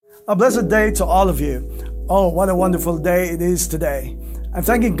A blessed day to all of you. Oh, what a wonderful day it is today. I'm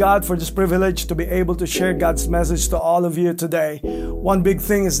thanking God for this privilege to be able to share God's message to all of you today. One big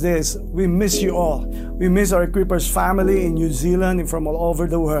thing is this: we miss you all. We miss our Equippers family in New Zealand and from all over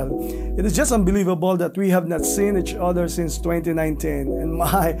the world. It is just unbelievable that we have not seen each other since 2019. And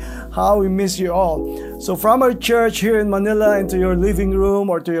my, how we miss you all. So from our church here in Manila into your living room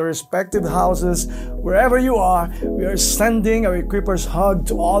or to your respective houses, wherever you are, we are sending our Equippers hug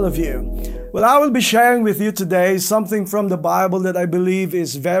to all of you. Well, I will be sharing with you today something from the Bible that I believe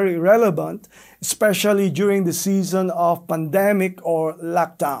is very relevant, especially during the season of pandemic or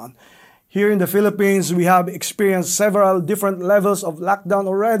lockdown. Here in the Philippines, we have experienced several different levels of lockdown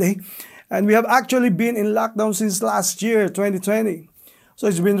already, and we have actually been in lockdown since last year, 2020. So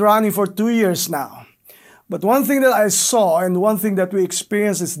it's been running for 2 years now. But one thing that I saw and one thing that we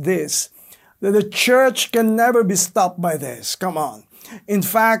experienced is this, that the church can never be stopped by this. Come on. In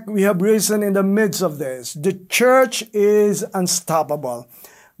fact, we have risen in the midst of this. The church is unstoppable.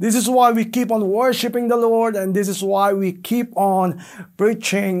 This is why we keep on worshiping the Lord, and this is why we keep on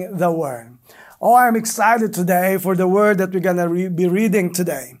preaching the Word. Oh, I'm excited today for the Word that we're going to be reading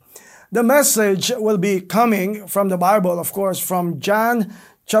today. The message will be coming from the Bible, of course, from John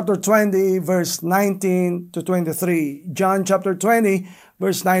chapter 20, verse 19 to 23. John chapter 20,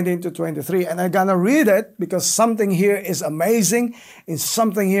 verse 19 to 23. And I'm going to read it because something here is amazing and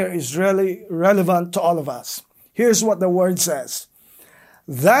something here is really relevant to all of us. Here's what the Word says.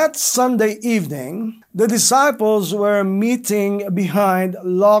 That Sunday evening, the disciples were meeting behind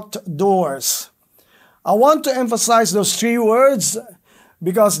locked doors. I want to emphasize those 3 words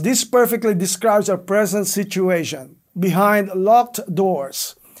because this perfectly describes our present situation. Behind locked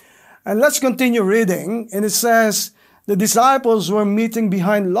doors. And let's continue reading. And it says, the disciples were meeting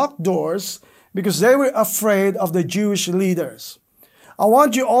behind locked doors because they were afraid of the Jewish leaders. I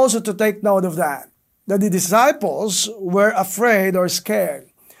want you also to take note of that the disciples were afraid or scared.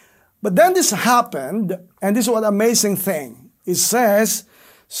 But then this happened, and this is what amazing thing. It says,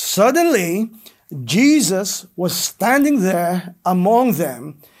 suddenly Jesus was standing there among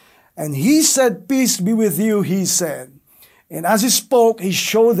them, and he said, "Peace be with you," he said. And as he spoke, he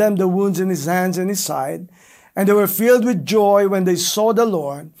showed them the wounds in his hands and his side. And they were filled with joy when they saw the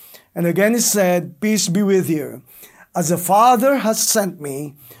Lord. And again he said, "Peace be with you. As the Father has sent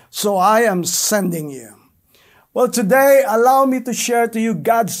me, so I am sending you." Well, today, allow me to share to you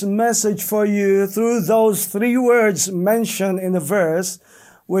God's message for you through those 3 words mentioned in the verse,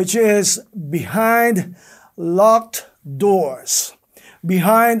 which is behind locked doors.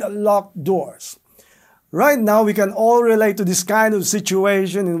 Behind locked doors. Right now, we can all relate to this kind of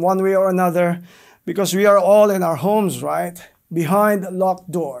situation in one way or another because we are all in our homes, right? Behind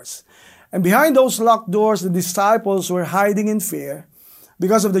locked doors. And behind those locked doors, the disciples were hiding in fear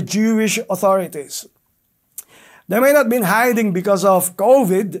because of the Jewish authorities. They may not have been hiding because of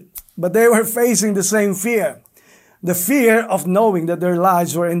COVID, but they were facing the same fear. The fear of knowing that their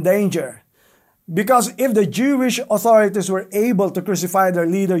lives were in danger. Because if the Jewish authorities were able to crucify their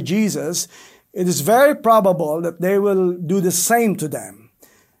leader Jesus, it is very probable that they will do the same to them.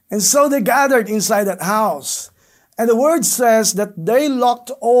 And so they gathered inside that house. And the word says that they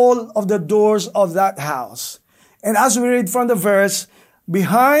locked all of the doors of that house. And as we read from the verse,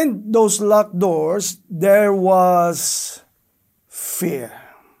 behind those locked doors, there was fear.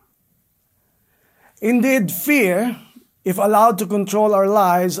 Indeed, fear, if allowed to control our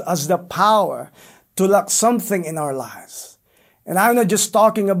lives, has the power to lock something in our lives. And I'm not just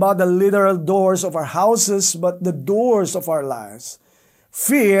talking about the literal doors of our houses, but the doors of our lives.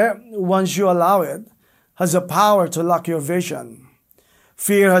 Fear, once you allow it, has the power to lock your vision.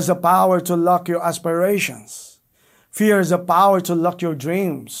 Fear has the power to lock your aspirations. Fear has the power to lock your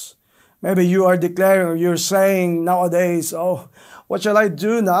dreams. Maybe you are declaring or you're saying nowadays, "Oh, what shall I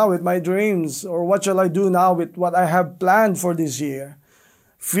do now with my dreams?" Or "What shall I do now with what I have planned for this year?"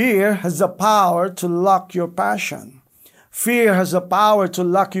 Fear has the power to lock your passion. Fear has the power to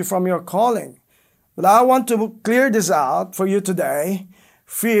lock you from your calling. But I want to clear this out for you today.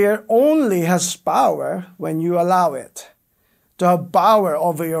 Fear only has power when you allow it to have power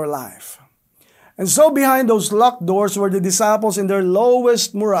over your life. And so behind those locked doors were the disciples in their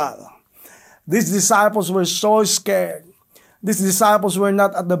lowest morale. These disciples were so scared. These disciples were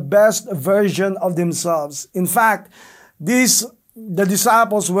not at the best version of themselves. In fact, the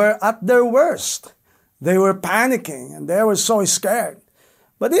disciples were at their worst. They were panicking and they were so scared.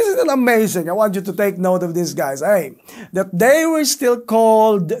 But isn't it amazing? I want you to take note of this, guys. That they were still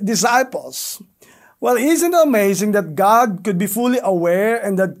called disciples. Well, isn't it amazing that God could be fully aware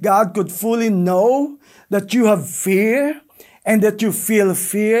and that God could fully know that you have fear and that you feel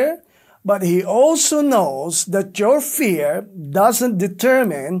fear, but He also knows that your fear doesn't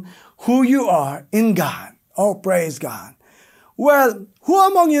determine who you are in God. Oh, praise God. Well, who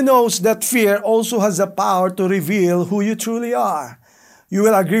among you knows that fear also has the power to reveal who you truly are? You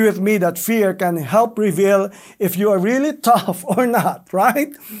will agree with me that fear can help reveal if you are really tough or not,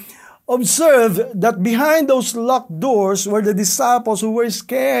 right? Observe that behind those locked doors were the disciples who were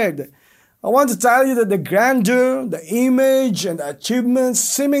scared. I want to tell you that the grandeur, the image, and the achievements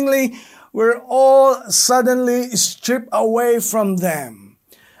seemingly were all suddenly stripped away from them.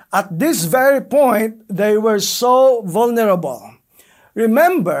 At this very point, they were so vulnerable.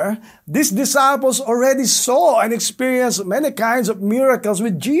 Remember, these disciples already saw and experienced many kinds of miracles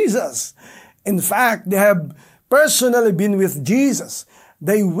with Jesus. In fact, they have personally been with Jesus.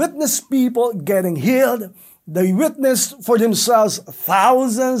 They witnessed people getting healed. They witnessed for themselves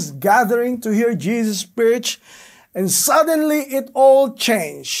thousands gathering to hear Jesus preach. And suddenly it all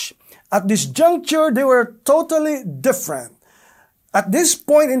changed. At this juncture, they were totally different. At this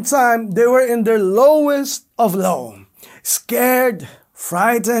point in time, they were in their lowest of low, scared,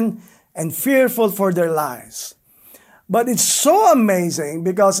 frightened, and fearful for their lives. But it's so amazing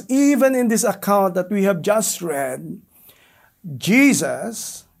because even in this account that we have just read,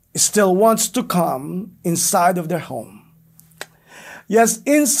 Jesus still wants to come inside of their home. Yes,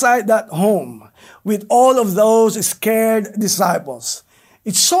 inside that home with all of those scared disciples.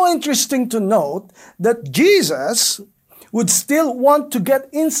 It's so interesting to note that Jesus would still want to get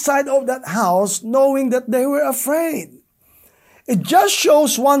inside of that house knowing that they were afraid. It just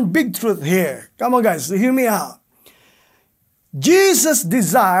shows one big truth here. Come on guys, hear me out. Jesus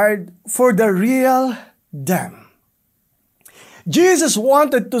desired for the real them. Jesus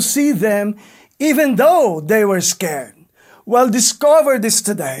wanted to see them even though they were scared. Well, discover this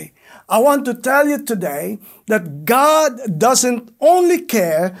today. I want to tell you today that God doesn't only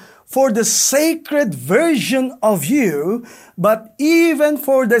care for the sacred version of you, but even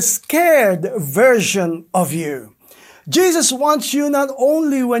for the scared version of you. Jesus wants you not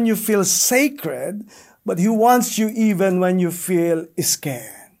only when you feel sacred, but He wants you even when you feel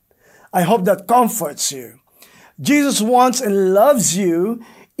scared. I hope that comforts you. Jesus wants and loves you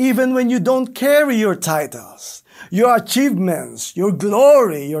even when you don't carry your titles, your achievements, your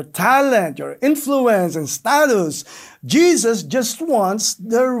glory, your talent, your influence and status. Jesus just wants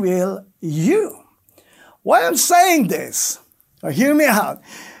the real you. Why I'm saying this, or hear me out,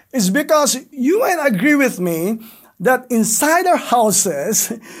 is because you might agree with me that inside our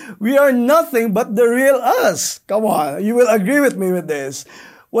houses, we are nothing but the real us. Come on, you will agree with me with this.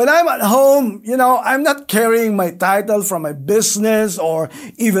 When I'm at home, I'm not carrying my title from my business or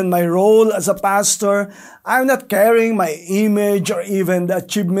even my role as a pastor. I'm not carrying my image or even the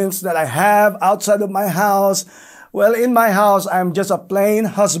achievements that I have outside of my house. Well, in my house, I'm just a plain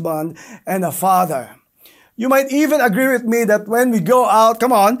husband and a father. You might even agree with me that when we go out,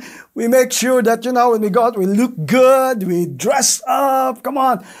 come on, we make sure that, when we go out, we look good, we dress up, come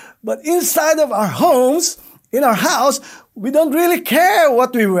on. But inside of our homes, in our house, we don't really care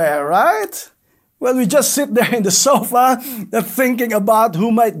what we wear, right? Well, we just sit there in the sofa thinking about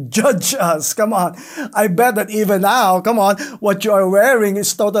who might judge us. Come on. I bet that even now, come on, what you are wearing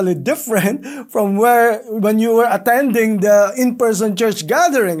is totally different from when you were attending the in-person church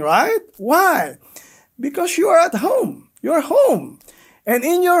gathering, right? Why? Because you are at home. You're home. And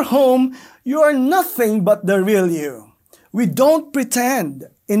in your home, you are nothing but the real you. We don't pretend.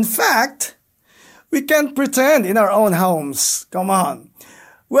 In fact, we can't pretend in our own homes. Come on.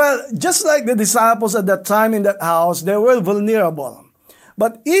 Well, just like the disciples at that time in that house, they were vulnerable.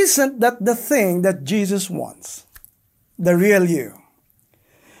 But isn't that the thing that Jesus wants? The real you.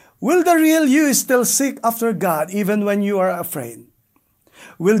 Will the real you still seek after God even when you are afraid?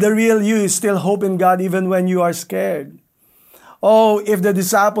 Will the real you still hope in God even when you are scared? Oh, if the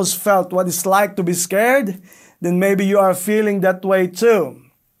disciples felt what it's like to be scared, then maybe you are feeling that way too.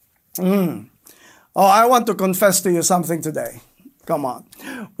 Oh, I want to confess to you something today. Come on.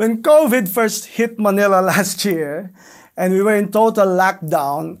 When COVID first hit Manila last year, and we were in total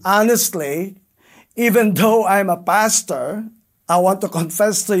lockdown, honestly, even though I'm a pastor, I want to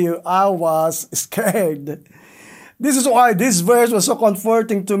confess to you, I was scared. This is why this verse was so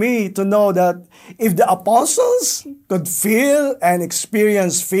comforting to me to know that if the apostles could feel and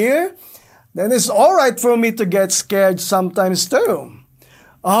experience fear, then it's all right for me to get scared sometimes too.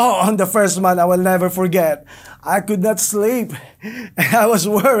 Oh, on the first month, I will never forget. I could not sleep. And I was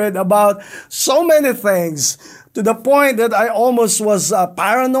worried about so many things. to the point that I almost was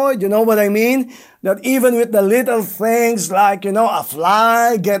paranoid. You know what I mean? That even with the little things like, a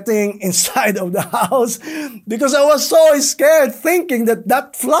fly getting inside of the house, because I was so scared thinking that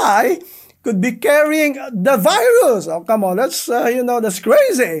that fly could be carrying the virus. Oh, come on, that's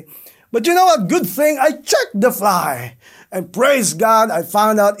crazy. But you know what? Good thing I checked the fly. And praise God, I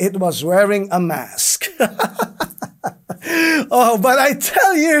found out it was wearing a mask. Oh, but I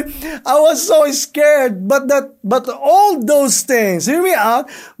tell you, I was so scared. But all those things, hear me out,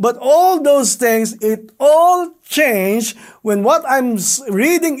 but all those things, it all changed when what I'm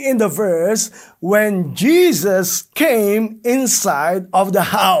reading in the verse, when Jesus came inside of the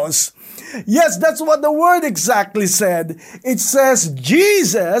house. Yes, that's what the word exactly said. It says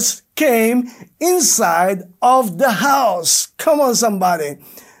Jesus came inside of the house. Come on, somebody.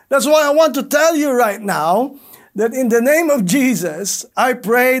 That's why I want to tell you right now that in the name of Jesus, I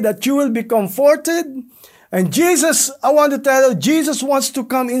pray that you will be comforted. And Jesus, I want to tell you, Jesus wants to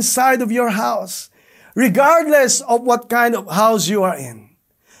come inside of your house, regardless of what kind of house you are in.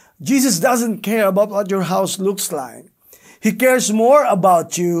 Jesus doesn't care about what your house looks like. He cares more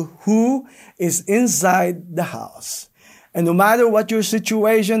about you who is inside the house. And no matter what your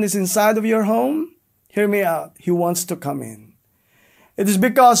situation is inside of your home, hear me out, He wants to come in. It is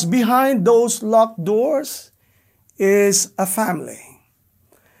because behind those locked doors is a family.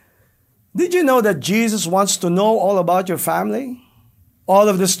 Did you know that Jesus wants to know all about your family? All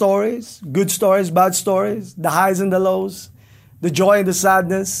of the stories, good stories, bad stories, the highs and the lows, the joy and the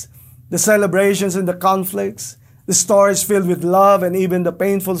sadness, the celebrations and the conflicts, the stories filled with love and even the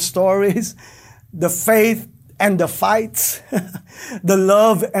painful stories, the faith and the fights, the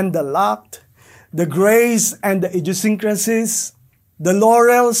love and the locked, the grace and the idiosyncrasies, the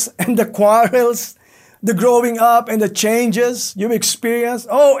laurels and the quarrels, the growing up and the changes you've experienced.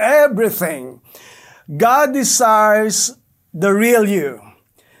 Oh, everything. God desires the real you.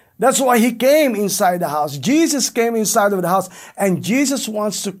 That's why He came inside the house. Jesus came inside of the house, and Jesus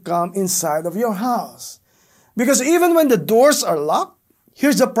wants to come inside of your house. Because even when the doors are locked,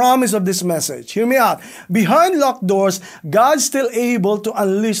 here's the promise of this message. Hear me out. Behind locked doors, God's still able to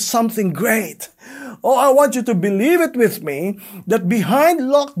unleash something great. Oh, I want you to believe it with me that behind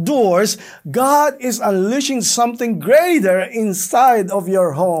locked doors, God is unleashing something greater inside of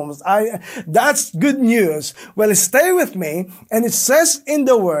your homes. That's good news. Well, stay with me. And it says in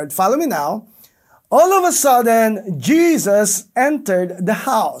the word, follow me now. All of a sudden, Jesus entered the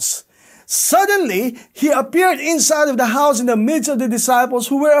house. Suddenly, He appeared inside of the house in the midst of the disciples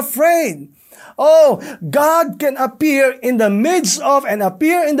who were afraid. Oh, God can appear in the midst of and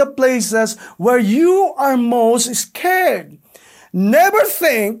appear in the places where you are most scared. Never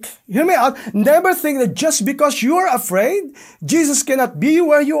think, hear me out, never think that just because you are afraid, Jesus cannot be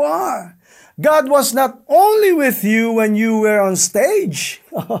where you are. God was not only with you when you were on stage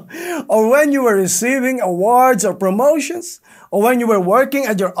or when you were receiving awards or promotions or when you were working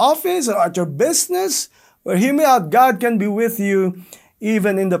at your office or at your business. Well, hear me out, God can be with you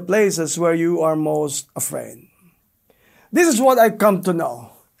even in the places where you are most afraid. This is what I come to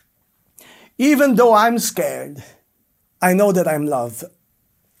know. Even though I'm scared, I know that I'm loved.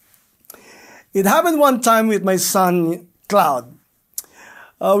 It happened one time with my son, Cloud.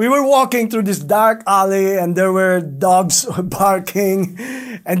 We were walking through this dark alley and there were dogs barking.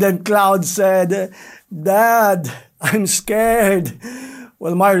 And then Cloud said, "Dad, I'm scared."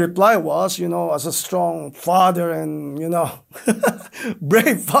 Well, my reply was, as a strong father and,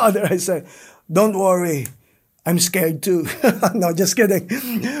 brave father, I said, "Don't worry, I'm scared too." No, just kidding.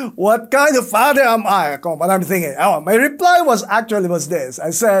 What kind of father am I? But I'm thinking, my reply was this. I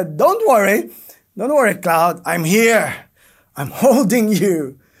said, don't worry, Cloud, I'm here. I'm holding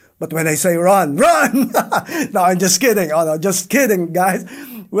you. But when I say run, run! No, I'm just kidding. Oh, no, just kidding, guys.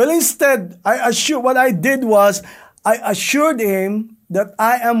 Well, instead, what I did was, I assured him that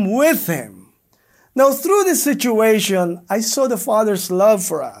I am with him. Now, through this situation, I saw the Father's love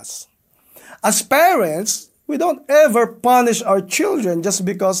for us. As parents, we don't ever punish our children just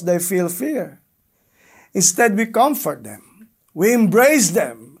because they feel fear. Instead, we comfort them. We embrace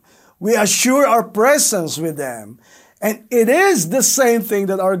them. We assure our presence with them. And it is the same thing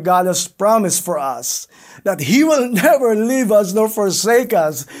that our God has promised for us, that He will never leave us nor forsake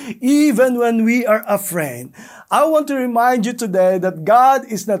us, even when we are afraid. I want to remind you today that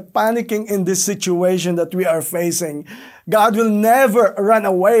God is not panicking in this situation that we are facing. God will never run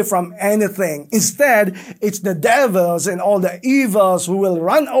away from anything. Instead, it's the devils and all the evils who will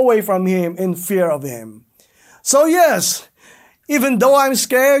run away from Him in fear of Him. So yes, even though I'm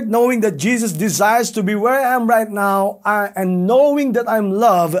scared, knowing that Jesus desires to be where I am right now, and knowing that I'm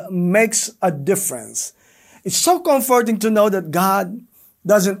loved makes a difference. It's so comforting to know that God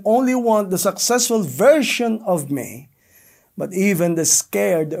doesn't only want the successful version of me, but even the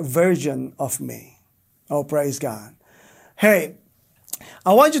scared version of me. Oh, praise God. Hey,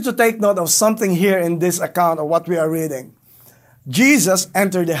 I want you to take note of something here in this account of what we are reading. Jesus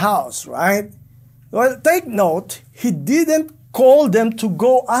entered the house, right? Well, take note, he didn't call them to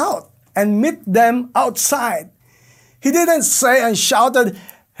go out and meet them outside. He didn't say and shouted,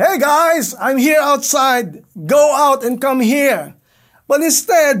 "Hey guys, I'm here outside. Go out and come here." But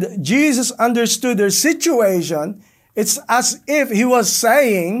instead, Jesus understood their situation. It's as if he was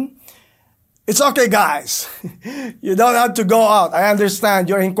saying, "It's okay, guys. You don't have to go out. I understand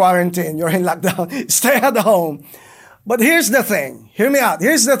you're in quarantine. You're in lockdown. Stay at home." But here's the thing. Hear me out.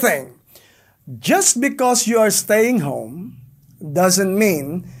 Here's the thing. Just because you are staying home doesn't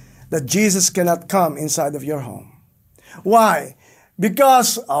mean that Jesus cannot come inside of your home. Why?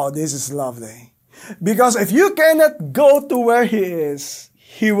 Because, this is lovely. Because if you cannot go to where he is,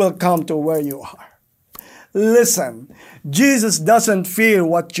 he will come to where you are. Listen, Jesus doesn't fear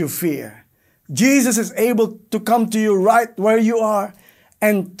what you fear. Jesus is able to come to you right where you are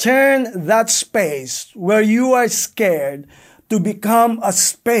and turn that space where you are scared to become a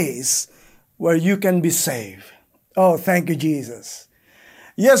space where you can be saved. Oh, thank you, Jesus.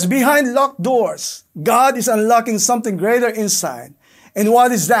 Yes, behind locked doors, God is unlocking something greater inside. And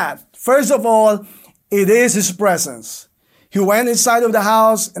what is that? First of all, it is his presence. He went inside of the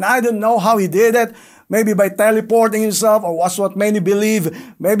house, and I don't know how he did it. Maybe by teleporting himself, or was what many believe.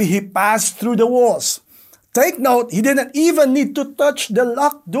 Maybe he passed through the walls. Take note, he didn't even need to touch the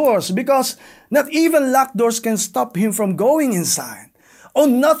locked doors because not even locked doors can stop him from going inside. Oh,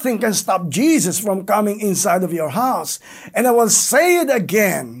 nothing can stop Jesus from coming inside of your house. And I will say it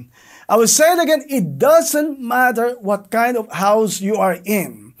again. It doesn't matter what kind of house you are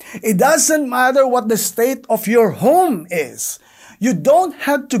in. It doesn't matter what the state of your home is. You don't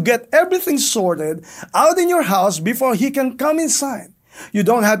have to get everything sorted out in your house before he can come inside. You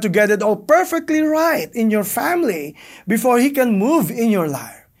don't have to get it all perfectly right in your family before he can move in your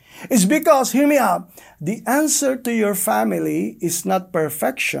life. It's because, hear me out, the answer to your family is not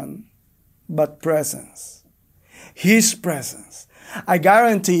perfection, but presence. His presence. I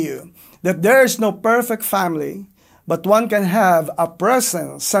guarantee you that there is no perfect family, but one can have a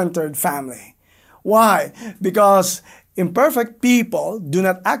presence-centered family. Why? Because imperfect people do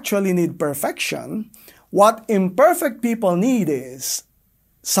not actually need perfection. What imperfect people need is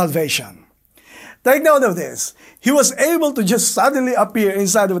salvation. Take note of this. He was able to just suddenly appear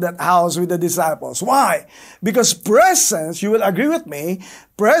inside of that house with the disciples. Why? Because presence, you will agree with me,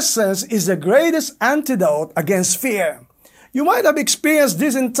 presence is the greatest antidote against fear. You might have experienced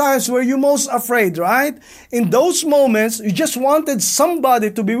this in times where you're most afraid, right? In those moments, you just wanted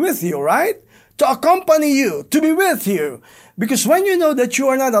somebody to be with you, right? To accompany you, to be with you. Because when you know that you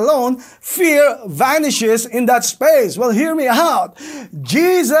are not alone, fear vanishes in that space. Well, hear me out.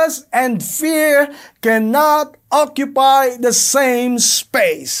 Jesus and fear cannot occupy the same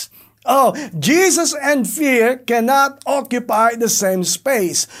space. Oh, Jesus and fear cannot occupy the same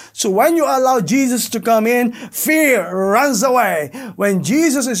space. So when you allow Jesus to come in, fear runs away. When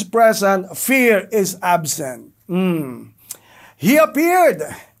Jesus is present, fear is absent. He appeared.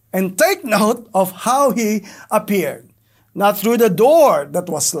 And take note of how he appeared. Not through the door that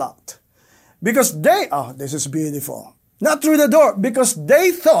was locked. Because this is beautiful. Not through the door, because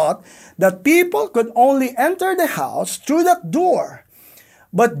they thought that people could only enter the house through that door.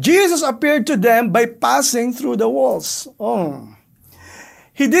 But Jesus appeared to them by passing through the walls.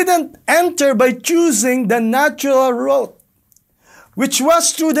 He didn't enter by choosing the natural route, which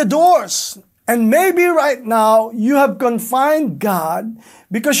was through the doors. And maybe right now, you have confined God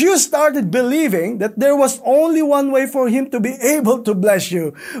because you started believing that there was only one way for him to be able to bless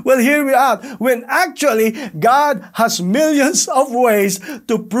you. Well, here we are. When actually, God has millions of ways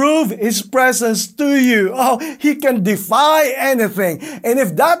to prove his presence to you. Oh, he can defy anything. And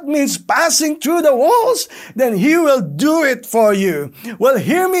if that means passing through the walls, then he will do it for you. Well,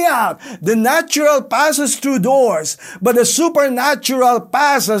 hear me out. The natural passes through doors, but the supernatural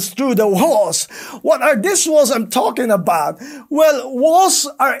passes through the walls. What are these walls I'm talking about? Well, walls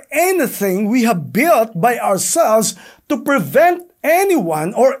are anything we have built by ourselves to prevent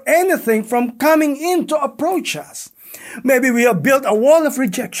anyone or anything from coming in to approach us. Maybe we have built a wall of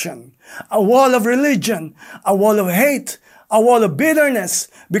rejection, a wall of religion, a wall of hate, a wall of bitterness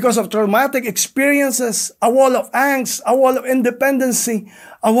because of traumatic experiences, a wall of angst, a wall of independency,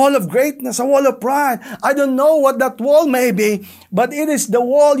 a wall of greatness, a wall of pride. I don't know what that wall may be, but it is the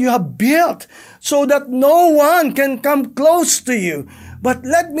wall you have built so that no one can come close to you. But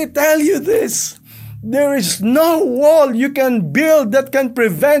let me tell you this, There is no wall you can build that can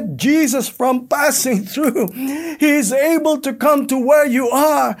prevent Jesus from passing through. He is able to come to where you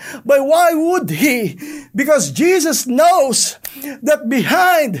are. But why would he? Because Jesus knows that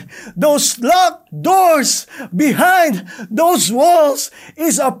behind those locked doors, behind those walls,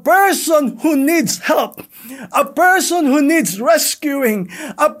 is a person who needs help. A person who needs rescuing,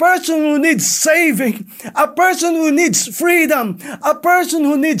 a person who needs saving, a person who needs freedom, a person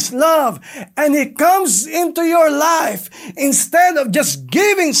who needs love. And he comes into your life instead of just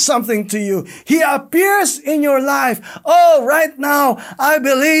giving something to you. He appears in your life. Oh, right now, I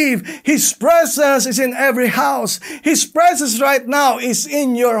believe his presence is in every house. His presence right now is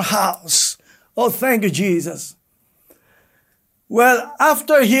in your house. Oh, thank you, Jesus. Well,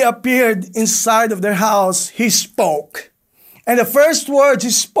 after he appeared inside of their house, he spoke. And the first words he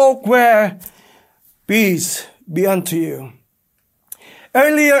spoke were, "Peace be unto you."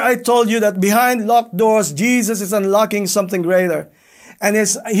 Earlier, I told you that behind locked doors, Jesus is unlocking something greater. And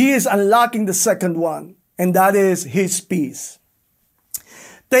he is unlocking the second one, and that is his peace.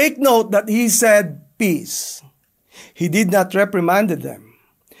 Take note that he said peace. He did not reprimand them.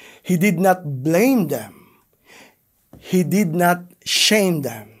 He did not blame them. He did not shame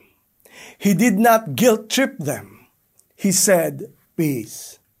them. He did not guilt trip them. He said,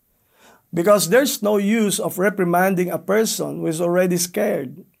 peace. Because there's no use of reprimanding a person who is already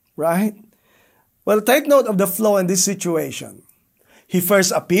scared, right? Well, take note of the flow in this situation. He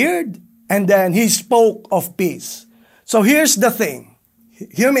first appeared, and then he spoke of peace. So here's the thing.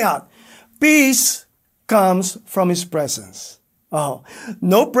 Hear me out. Peace comes from his presence. Oh,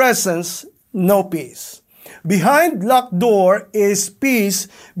 no presence, no peace. Behind locked door is peace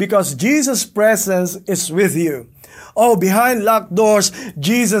because Jesus' presence is with you. Oh, behind locked doors,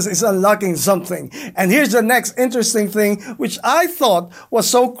 Jesus is unlocking something. And here's the next interesting thing, which I thought was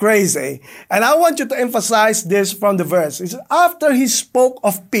so crazy. And I want you to emphasize this from the verse. It's after he spoke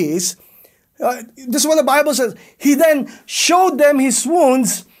of peace, this is what the Bible says. He then showed them his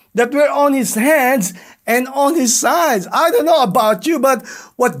wounds that were on his hands and on his sides. I don't know about you, but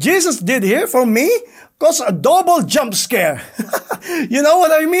what Jesus did here for me caused a double jump scare. You know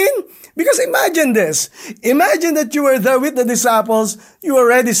what I mean? Because imagine this. Imagine that you were there with the disciples. You were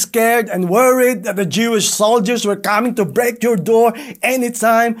already scared and worried that the Jewish soldiers were coming to break your door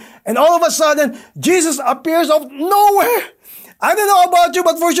anytime. And all of a sudden, Jesus appears out of nowhere. I don't know about you,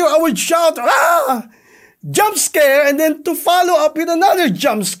 but for sure I would shout, "Ah!" Jump scare, and then to follow up with another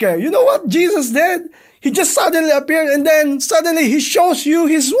jump scare. You know what Jesus did? He just suddenly appeared, and then suddenly he shows you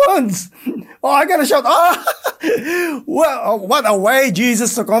his wounds. Oh, I gotta shout, "Ah!" Well, what a way,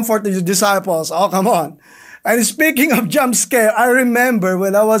 Jesus, to comfort his disciples. Oh, come on. And speaking of jump scare, I remember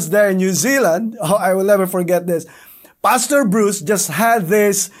when I was there in New Zealand, I will never forget this. Pastor Bruce just had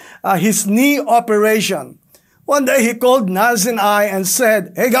his knee operation. One day he called Naz and I and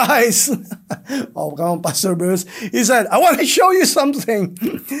said, "Hey guys," oh come on, Pastor Bruce. He said, "I want to show you something."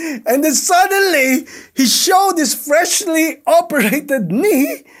 And then suddenly he showed his freshly operated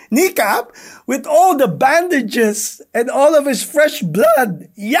kneecap with all the bandages and all of his fresh blood.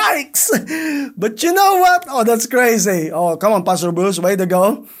 Yikes! But you know what? Oh, that's crazy. Oh, come on, Pastor Bruce, way to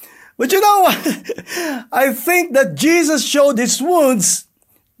go. But you know what? I think that Jesus showed his wounds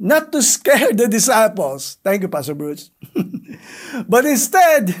not to scare the disciples. Thank you, Pastor Bruce. But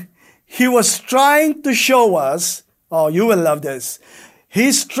instead, he was trying to show us, oh, you will love this.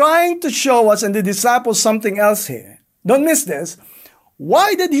 He's trying to show us and the disciples something else here. Don't miss this.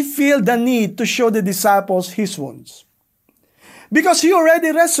 Why did he feel the need to show the disciples his wounds? Because he already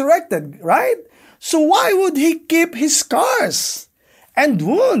resurrected, right? So why would he keep his scars and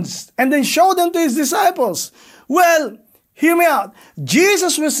wounds and then show them to his disciples? Well, hear me out.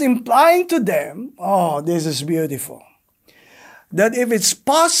 Jesus was implying to them, oh, this is beautiful, that if it's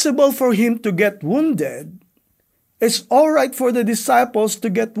possible for him to get wounded, it's all right for the disciples to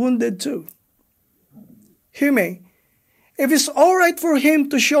get wounded too. Hear me. If it's all right for him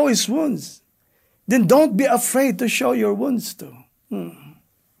to show his wounds, then don't be afraid to show your wounds too.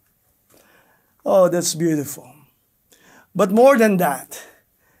 Oh, that's beautiful. But more than that,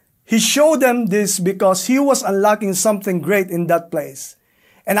 he showed them this because he was unlocking something great in that place.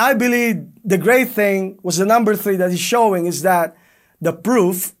 And I believe the great thing was the number 3 that he's showing is that the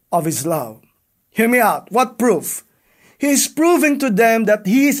proof of his love. Hear me out. What proof? He is proving to them that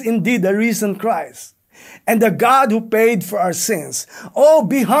he is indeed the risen Christ and the God who paid for our sins. Oh,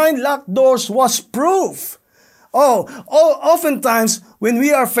 behind locked doors was proof. Oftentimes when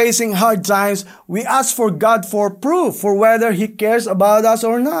we are facing hard times, we ask for God for proof for whether he cares about us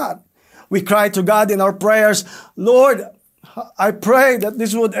or not. We cry to God in our prayers, "Lord, I pray that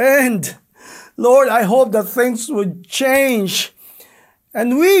this would end. Lord, I hope that things would change.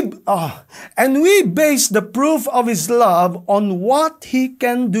 And we base the proof of His love on what He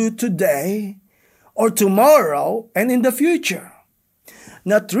can do today or tomorrow and in the future.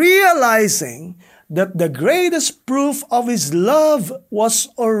 Not realizing that the greatest proof of His love was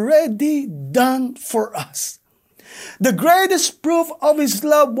already done for us. The greatest proof of His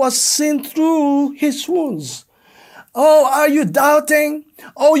love was seen through His wounds. Oh, are you doubting?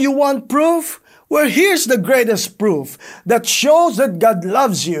 Oh, you want proof? Well, here's the greatest proof that shows that God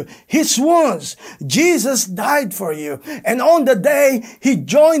loves you. His wounds. Jesus died for you. And on the day, He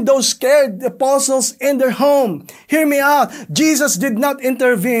joined those scared apostles in their home. Hear me out. Jesus did not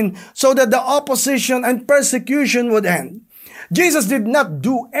intervene so that the opposition and persecution would end. Jesus did not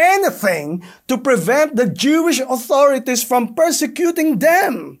do anything to prevent the Jewish authorities from persecuting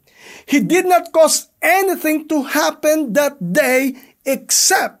them. He did not cause anything to happen that day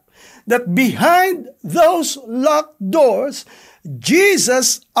except that behind those locked doors,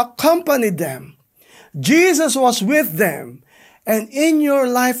 Jesus accompanied them. Jesus was with them. And in your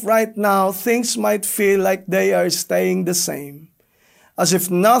life right now, things might feel like they are staying the same. As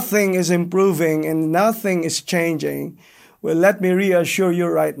if nothing is improving and nothing is changing. Well, let me reassure you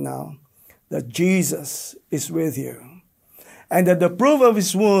right now that Jesus is with you. And that the proof of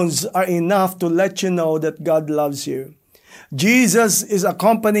His wounds are enough to let you know that God loves you. Jesus is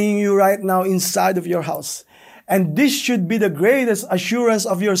accompanying you right now inside of your house. And this should be the greatest assurance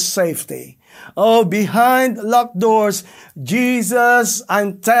of your safety. Oh, behind locked doors, Jesus,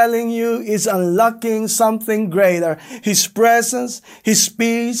 I'm telling you, is unlocking something greater. His presence, His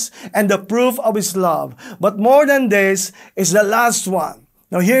peace, and the proof of His love. But more than this is the last one.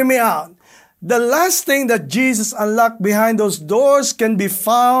 Now hear me out. The last thing that Jesus unlocked behind those doors can be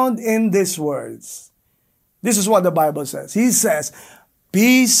found in these words. This is what the Bible says. He says,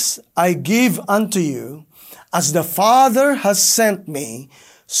 "Peace I give unto you, as the Father has sent me,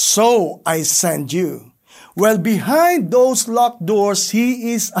 so I send you." Well, behind those locked doors,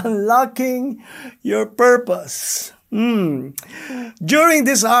 He is unlocking your purpose. During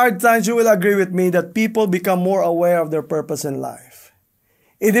these hard times, you will agree with me that people become more aware of their purpose in life.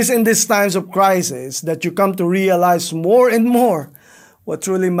 It is in these times of crisis that you come to realize more and more what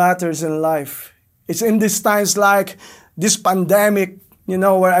truly matters in life. It's in these times like this pandemic,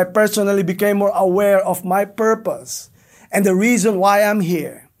 where I personally became more aware of my purpose and the reason why I'm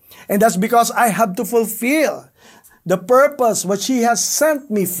here. And that's because I have to fulfill the purpose what He has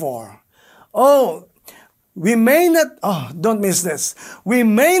sent me for. Don't miss this. We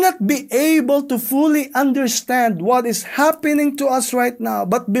may not be able to fully understand what is happening to us right now,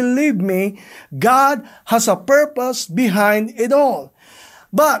 but believe me, God has a purpose behind it all.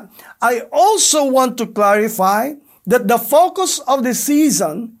 But I also want to clarify that the focus of the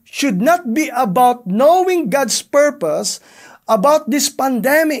season should not be about knowing God's purpose about this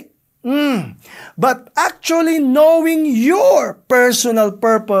pandemic, but actually knowing your personal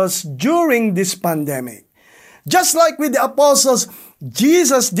purpose during this pandemic. Just like with the apostles,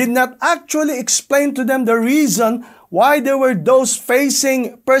 Jesus did not actually explain to them the reason why there were those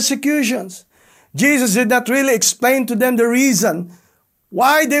facing persecutions. Jesus did not really explain to them the reason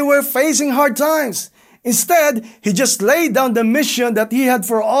why they were facing hard times. Instead, He just laid down the mission that He had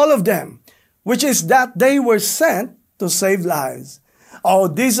for all of them, which is that they were sent to save lives. Oh,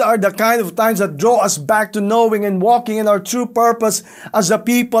 these are the kind of times that draw us back to knowing and walking in our true purpose as the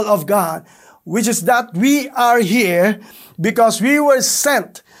people of God, which is that we are here because we were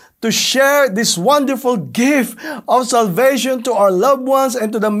sent to share this wonderful gift of salvation to our loved ones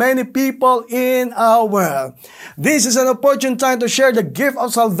and to the many people in our world. This is an opportune time to share the gift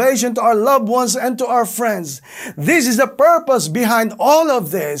of salvation to our loved ones and to our friends. This is the purpose behind all of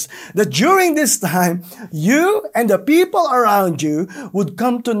this, that during this time, you and the people around you would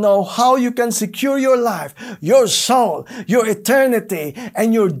come to know how you can secure your life, your soul, your eternity,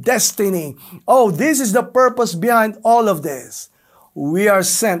 and your destiny. Oh, this is the purpose behind all of this. We are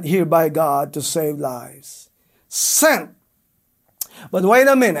sent here by God to save lives. Sent. But wait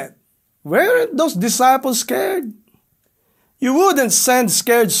a minute. Weren't those disciples scared? You wouldn't send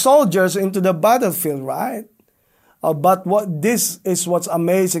scared soldiers into the battlefield, right? But this is what's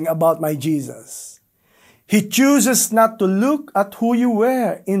amazing about my Jesus. He chooses not to look at who you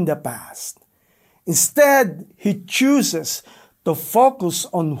were in the past. Instead, He chooses to focus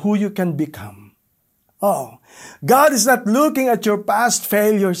on who you can become. Oh, God is not looking at your past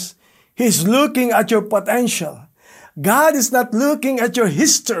failures. He's looking at your potential. God is not looking at your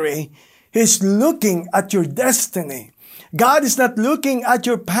history. He's looking at your destiny. God is not looking at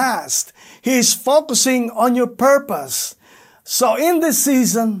your past. He is focusing on your purpose. So in this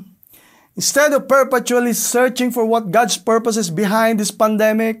season, Instead of perpetually searching for what God's purpose is behind this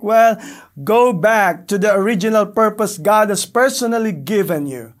pandemic, well, go back to the original purpose God has personally given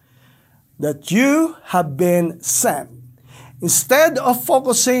you, that you have been sent. Instead of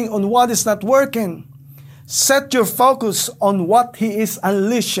focusing on what is not working, set your focus on what He is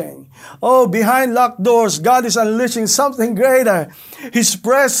unleashing. Oh, behind locked doors, God is unleashing something greater. His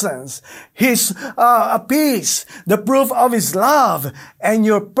presence, His peace, the proof of His love, and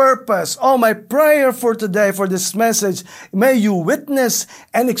your purpose. Oh, my prayer for today, for this message, may you witness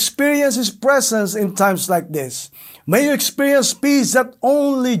and experience His presence in times like this. May you experience peace that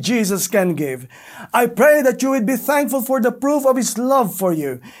only Jesus can give. I pray that you would be thankful for the proof of His love for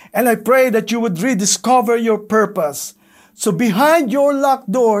you. And I pray that you would rediscover your purpose. So behind your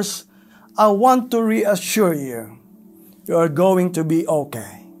locked doors, I want to reassure you, you are going to be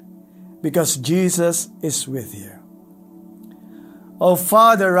okay. Because Jesus is with you. Oh,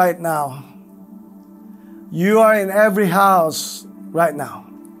 Father, right now, you are in every house right now.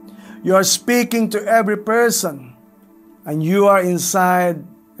 You are speaking to every person. And you are inside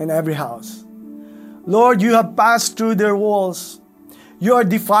in every house. Lord, you have passed through their walls. You are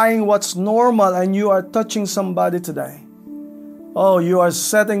defying what's normal and you are touching somebody today. Oh, you are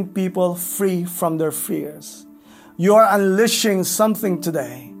setting people free from their fears. You are unleashing something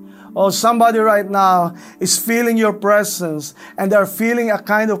today. Oh, somebody right now is feeling your presence and they're feeling a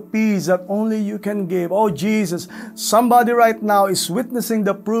kind of peace that only you can give. Oh, Jesus, somebody right now is witnessing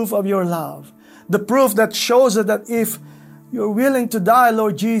the proof of your love. The proof that shows that if you're willing to die,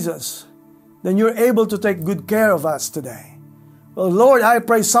 Lord Jesus, then you're able to take good care of us today. Well, Lord, I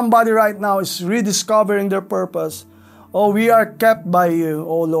pray somebody right now is rediscovering their purpose. Oh, we are kept by you,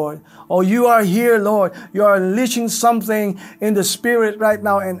 oh Lord. Oh, you are here, Lord. You are unleashing something in the Spirit right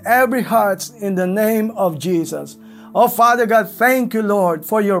now in every heart in the name of Jesus. Oh, Father God, thank you, Lord,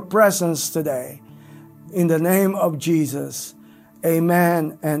 for your presence today. In the name of Jesus,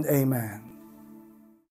 amen and amen.